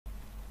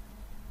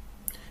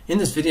In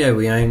this video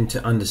we aim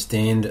to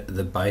understand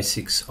the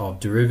basics of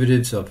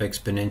derivatives of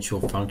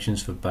exponential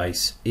functions for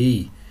base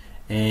e,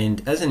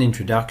 and as an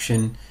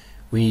introduction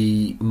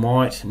we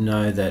might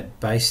know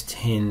that base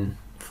 10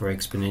 for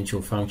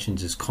exponential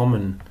functions is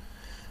common,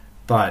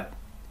 but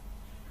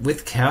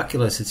with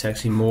calculus it's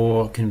actually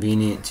more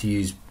convenient to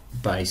use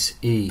base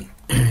e.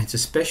 It's a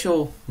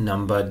special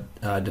number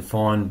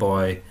defined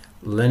by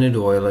Leonhard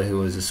Euler, who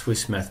was a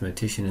Swiss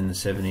mathematician in the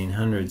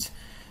 1700s.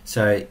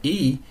 So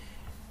e,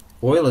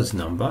 Euler's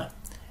number,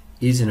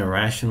 is an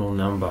irrational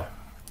number.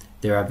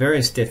 There are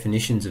various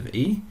definitions of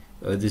e.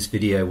 This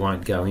video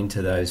won't go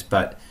into those,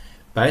 but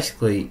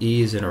basically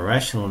e is an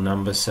irrational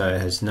number, so it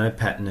has no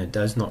pattern, it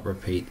does not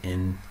repeat,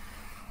 and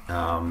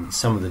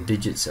some of the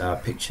digits are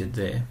pictured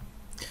there.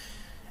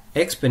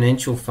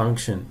 Exponential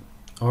function.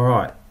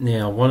 Alright,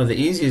 now one of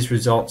the easiest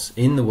results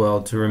in the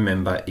world to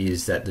remember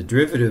is that the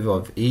derivative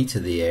of e to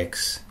the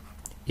x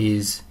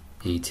is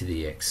e to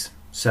the x.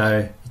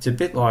 So it's a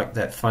bit like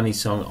that funny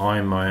song I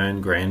Am My Own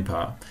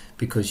Grandpa,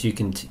 because you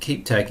can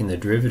keep taking the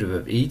derivative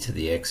of e to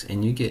the x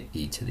and you get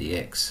e to the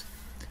x.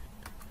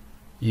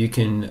 You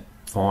can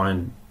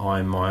find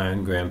I Am My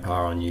Own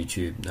Grandpa on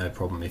YouTube, no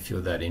problem if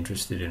you're that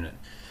interested in it.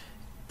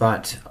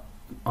 But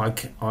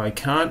I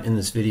can't in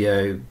this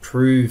video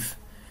prove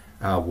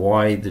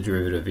why the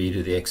derivative of e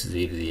to the x is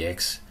e to the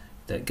x.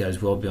 That goes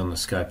well beyond the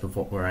scope of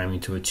what we're aiming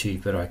to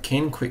achieve, but I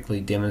can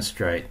quickly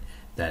demonstrate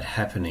that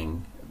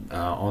happening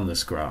on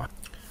this graph.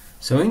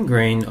 So in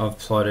green I've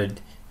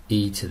plotted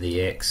e to the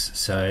x.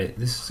 So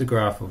this is a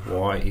graph of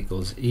y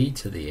equals e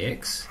to the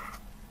x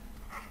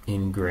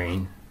in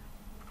green.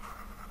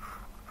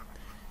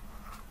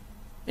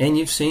 And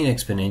you've seen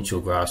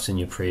exponential graphs in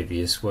your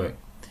previous work.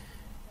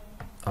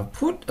 I've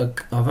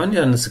only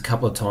done this a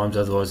couple of times,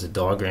 otherwise the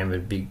diagram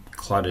would be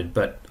cluttered,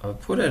 but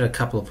I've put out a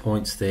couple of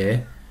points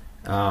there.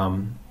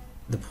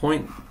 The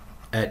point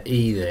at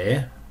e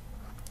there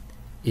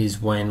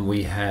is when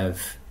we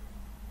have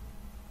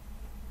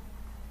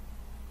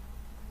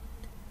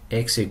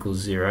x equals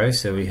 0,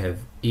 so we have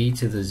e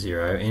to the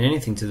 0, and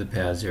anything to the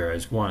power 0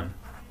 is 1.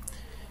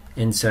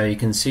 And so you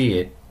can see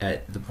it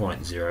at the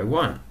point 0,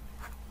 1.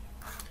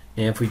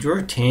 Now if we draw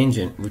a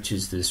tangent, which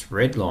is this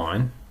red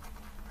line,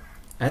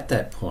 at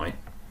that point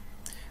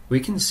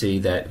we can see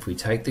that if we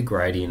take the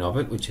gradient of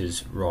it, which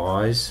is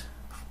rise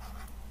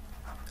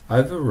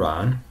over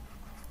run,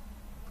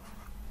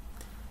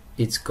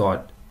 it's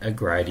got a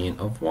gradient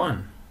of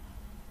 1.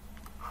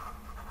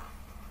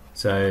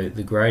 So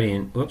the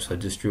gradient, whoops, I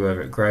just drew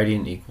over it,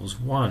 gradient equals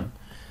 1.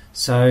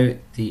 So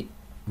the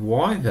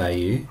y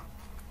value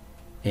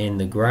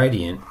and the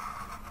gradient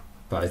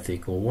both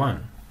equal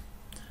 1.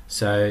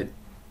 So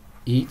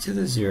e to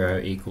the 0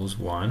 equals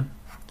 1,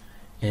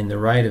 and the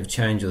rate of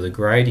change, or the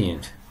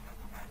gradient,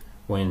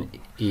 when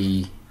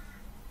we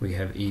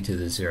have e to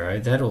the 0,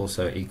 that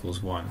also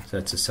equals 1. So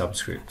that's a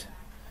subscript.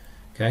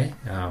 Okay,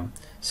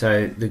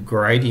 so the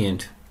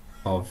gradient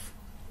of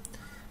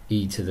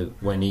e to the,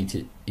 when e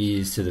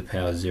is to the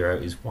power 0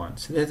 is 1.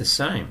 So they're the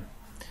same.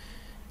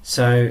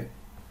 So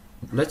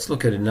let's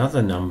look at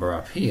another number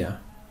up here.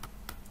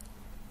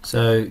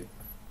 So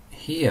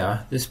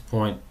here, this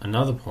point,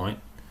 another point,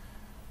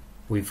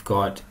 we've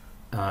got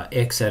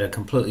x at a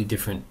completely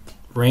different,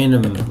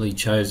 randomly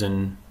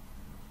chosen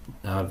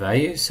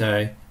value.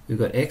 So we've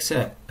got x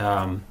at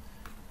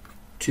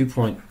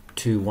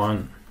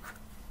 2.21.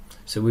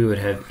 So we would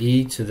have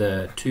e to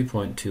the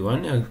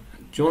 2.21. Now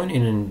join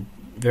in and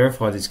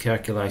verify these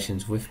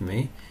calculations with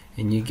me,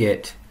 and you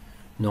get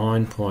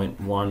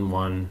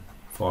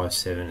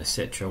 9.1157,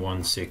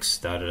 etc.,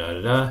 16, da da da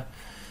da da.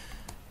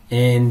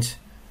 And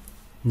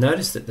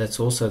notice that that's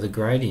also the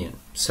gradient.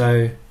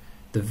 So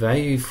the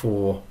value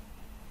for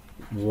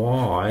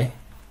y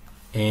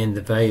and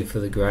the value for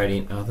the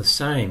gradient are the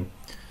same.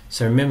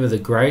 So remember, the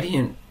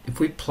gradient, if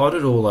we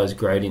plotted all those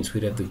gradients,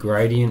 we'd have the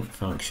gradient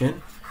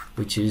function,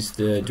 which is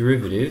the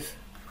derivative.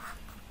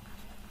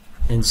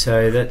 And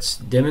so that's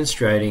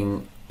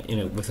demonstrating,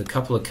 with a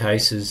couple of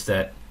cases,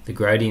 that the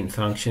gradient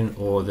function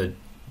or the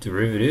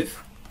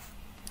derivative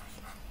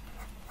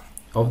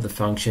of the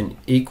function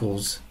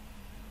equals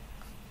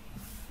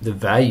the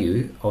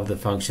value of the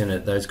function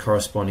at those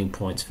corresponding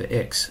points for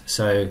x.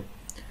 So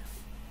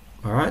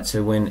alright,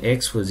 so when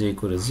x was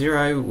equal to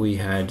 0, we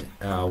had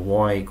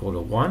y equal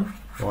to 1,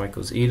 y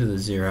equals e to the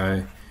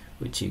 0,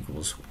 which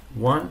equals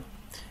 1.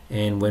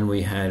 And when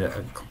we had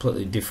a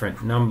completely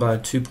different number,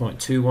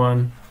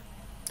 2.21,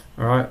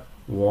 alright,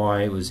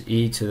 y was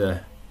e to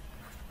the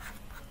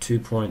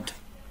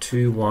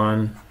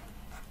 2.21,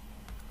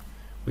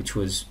 which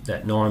was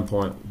that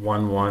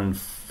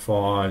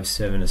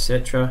 9.1157,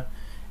 etc.,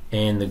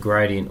 and the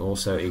gradient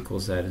also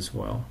equals that as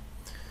well.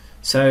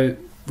 So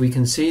we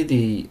can see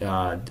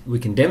we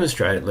can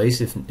demonstrate, at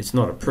least if it's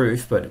not a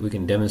proof, but we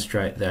can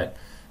demonstrate that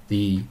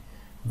the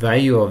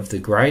value of the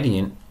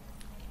gradient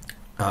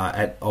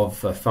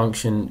of a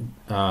function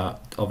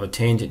of a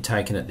tangent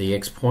taken at the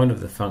x point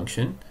of the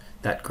function,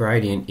 that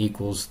gradient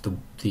equals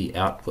the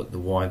output, the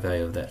y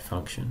value of that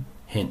function.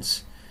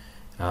 Hence,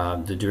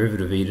 the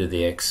derivative of e to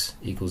the x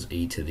equals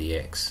e to the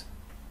x.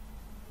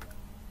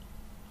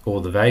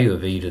 or the value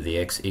of e to the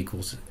x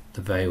equals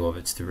the value of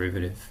its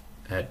derivative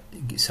at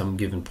some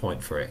given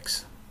point for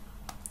x.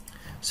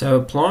 So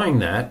applying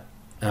that,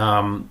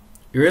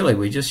 really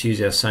we just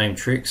use our same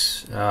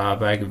tricks,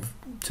 bag of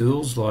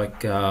tools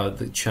like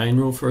the chain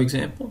rule, for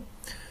example,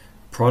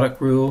 product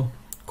rule,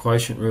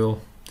 quotient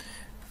rule.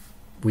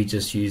 We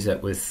just use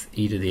that with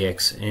e to the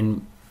x,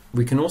 and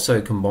we can also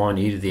combine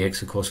e to the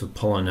x, of course, with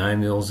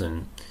polynomials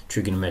and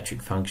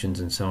trigonometric functions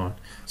and so on.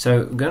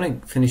 So I'm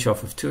going to finish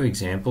off with two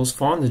examples.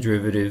 Find the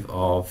derivative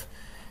of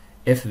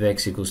f of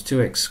x equals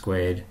 2x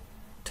squared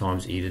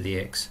times e to the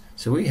x.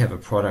 So we have a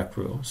product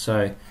rule,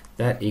 so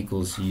that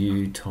equals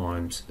u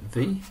times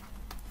v.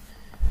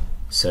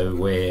 So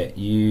where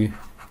u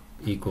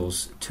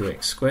equals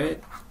 2x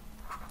squared,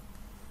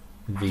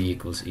 v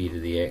equals e to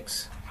the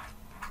x.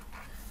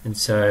 And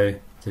so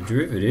the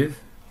derivative,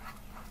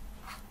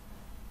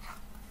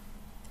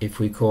 if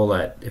we call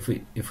that, if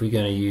we're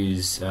going to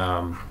use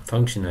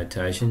function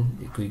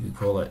notation, we could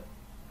call it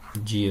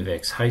g of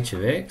x h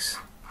of x.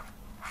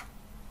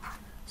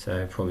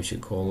 So probably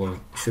should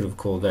have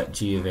called that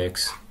g of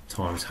x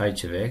times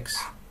h of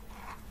x.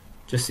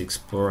 Just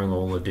exploring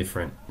all the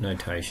different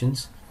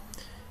notations,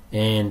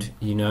 and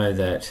you know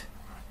that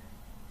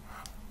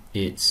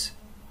it's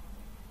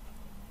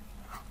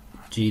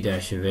g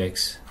dash of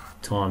x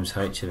times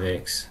h of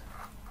x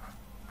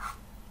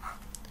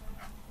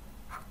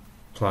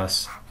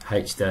plus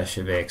h dash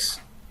of x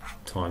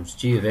times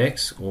g of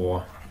x,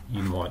 or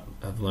you might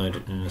have learned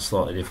it in a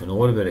slightly different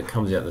order, but it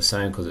comes out the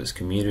same because it's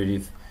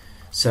commutative.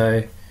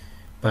 So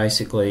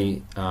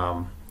basically,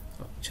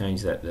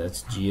 change that,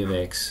 that's g of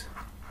x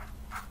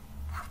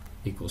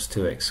equals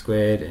 2x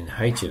squared and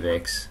h of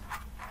x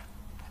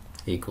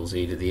equals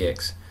e to the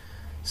x.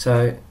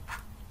 So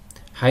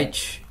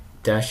h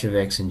dash of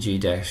x and g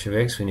dash of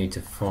x, we need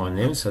to find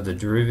them. So the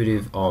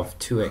derivative of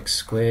 2x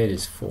squared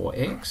is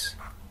 4x.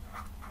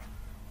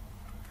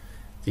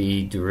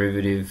 The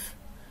derivative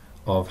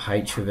of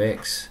h of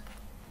x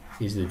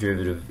is the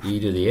derivative of e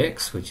to the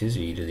x, which is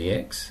e to the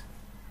x.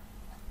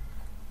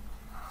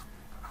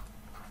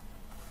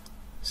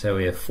 So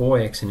we have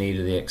 4x and e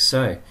to the x.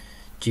 So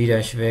g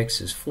dash of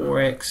x is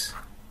 4x,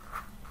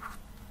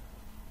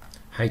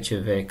 h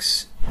of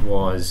x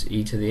was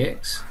e to the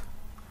x,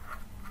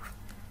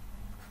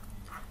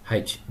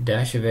 h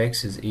dash of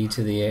x is e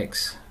to the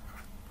x,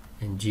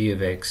 and g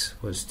of x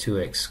was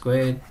 2x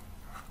squared.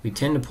 We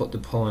tend to put the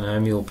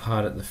polynomial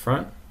part at the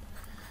front,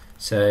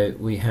 so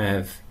we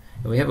have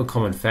a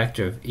common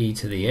factor of e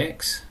to the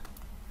x,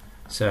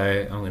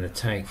 so I'm going to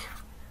take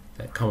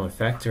that common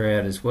factor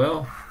out as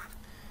well.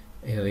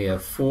 Here we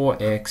have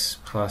 4x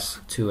plus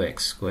 2x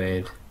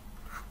squared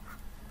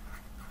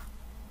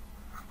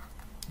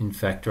in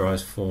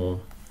factorized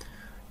form.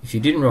 If you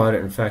didn't write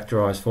it in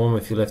factorized form,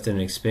 if you left it in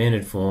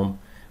expanded form,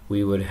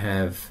 we would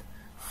have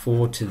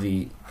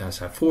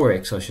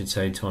 4x, I should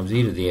say, times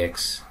e to the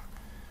x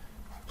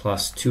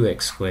plus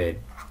 2x squared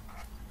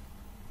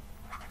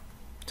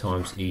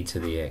times e to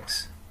the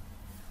x.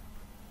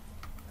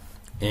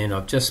 And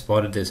I've just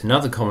spotted there's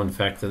another common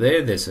factor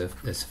there. There's a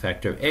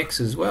factor of x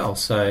as well,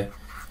 so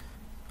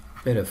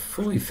better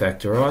fully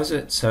factorize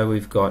it. So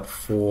we've got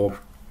 4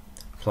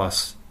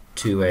 plus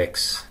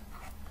 2x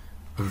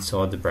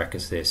inside the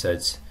brackets there. So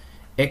it's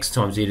x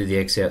times e to the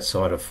x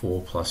outside of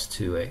 4 plus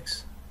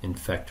 2x in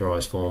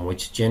factorized form,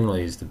 which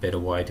generally is the better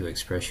way to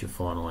express your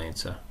final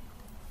answer.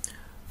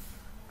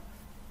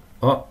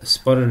 Oh,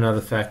 spotted another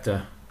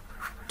factor,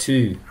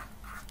 2x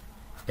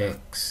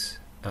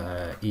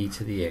e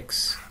to the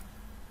x,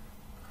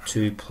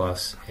 2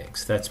 plus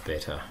x. That's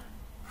better.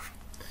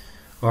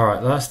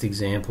 Alright, last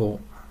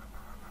example.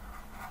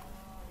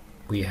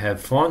 We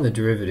have find the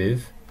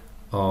derivative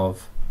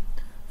of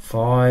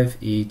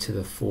 5e to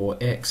the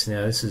 4x.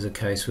 Now this is a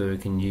case where we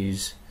can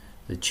use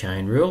the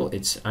chain rule.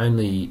 It's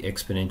only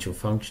exponential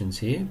functions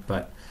here,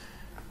 but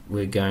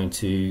we're going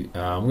to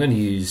I'm going to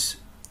use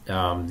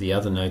the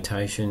other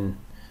notation.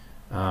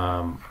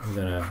 I'm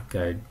going to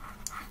go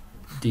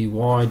dy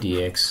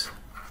dx.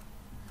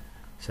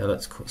 So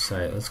let's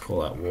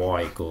call that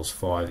y equals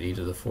 5e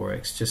to the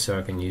 4x, just so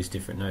I can use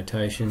different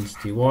notations.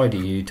 Dy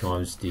du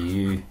times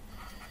du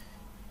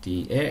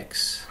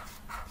dx,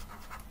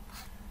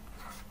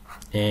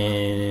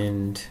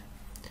 and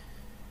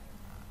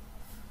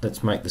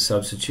let's make the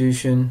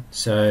substitution.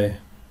 So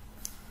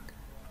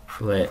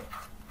let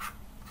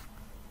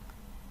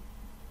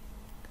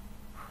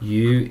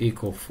u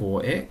equal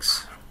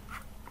 4x,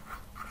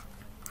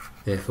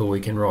 therefore we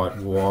can write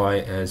y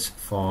as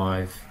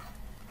 5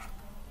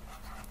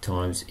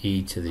 times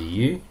e to the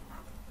u.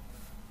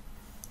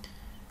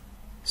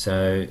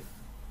 So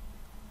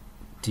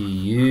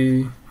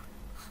du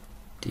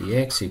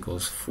dx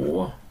equals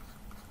 4,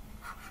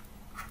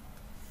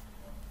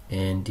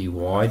 and dy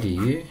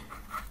du,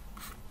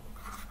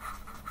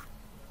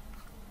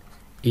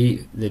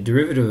 the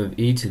derivative of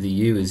e to the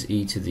u is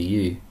e to the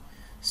u,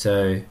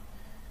 so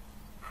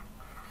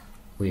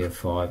we have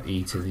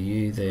 5e to the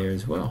u there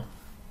as well.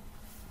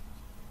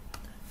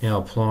 Now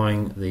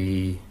applying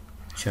the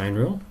chain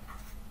rule,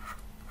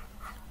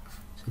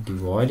 so dy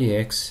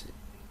dx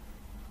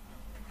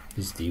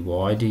is dy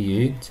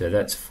du, so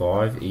that's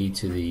 5e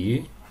to the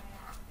u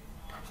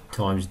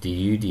times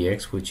du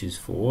dx, which is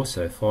 4,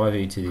 so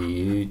 5e to the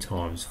u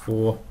times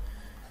 4,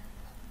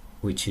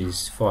 which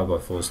is 5 by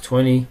 4 is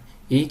 20,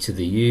 e to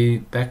the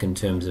u, back in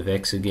terms of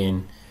x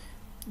again,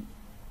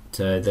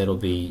 so that'll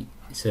be,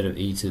 instead of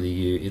e to the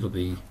u, it'll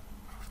be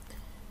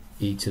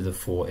e to the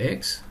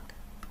 4x,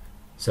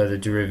 so the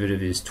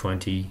derivative is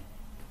 20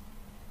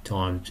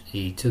 times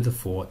e to the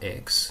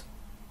 4x.